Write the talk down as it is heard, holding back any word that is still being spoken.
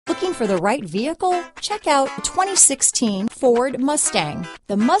Looking for the right vehicle? Check out 2016 Ford Mustang.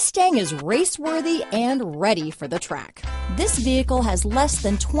 The Mustang is race-worthy and ready for the track. This vehicle has less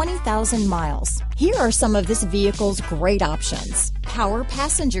than 20,000 miles. Here are some of this vehicle's great options: power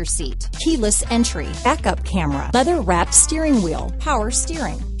passenger seat, keyless entry, backup camera, leather-wrapped steering wheel, power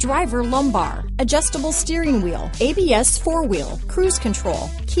steering, driver lumbar, adjustable steering wheel, ABS 4-wheel, cruise control,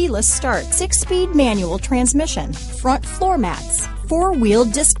 keyless start, 6-speed manual transmission, front floor mats, 4-wheel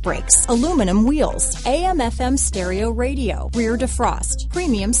disc brakes, aluminum wheels, AM/FM stereo radio, rear defrost,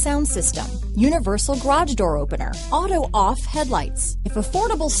 premium sound system, universal garage door opener, auto off headlights. If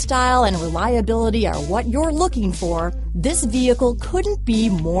affordable style and reliability are what you're looking for, this vehicle couldn't be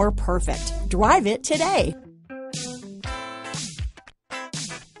more perfect. Drive it today.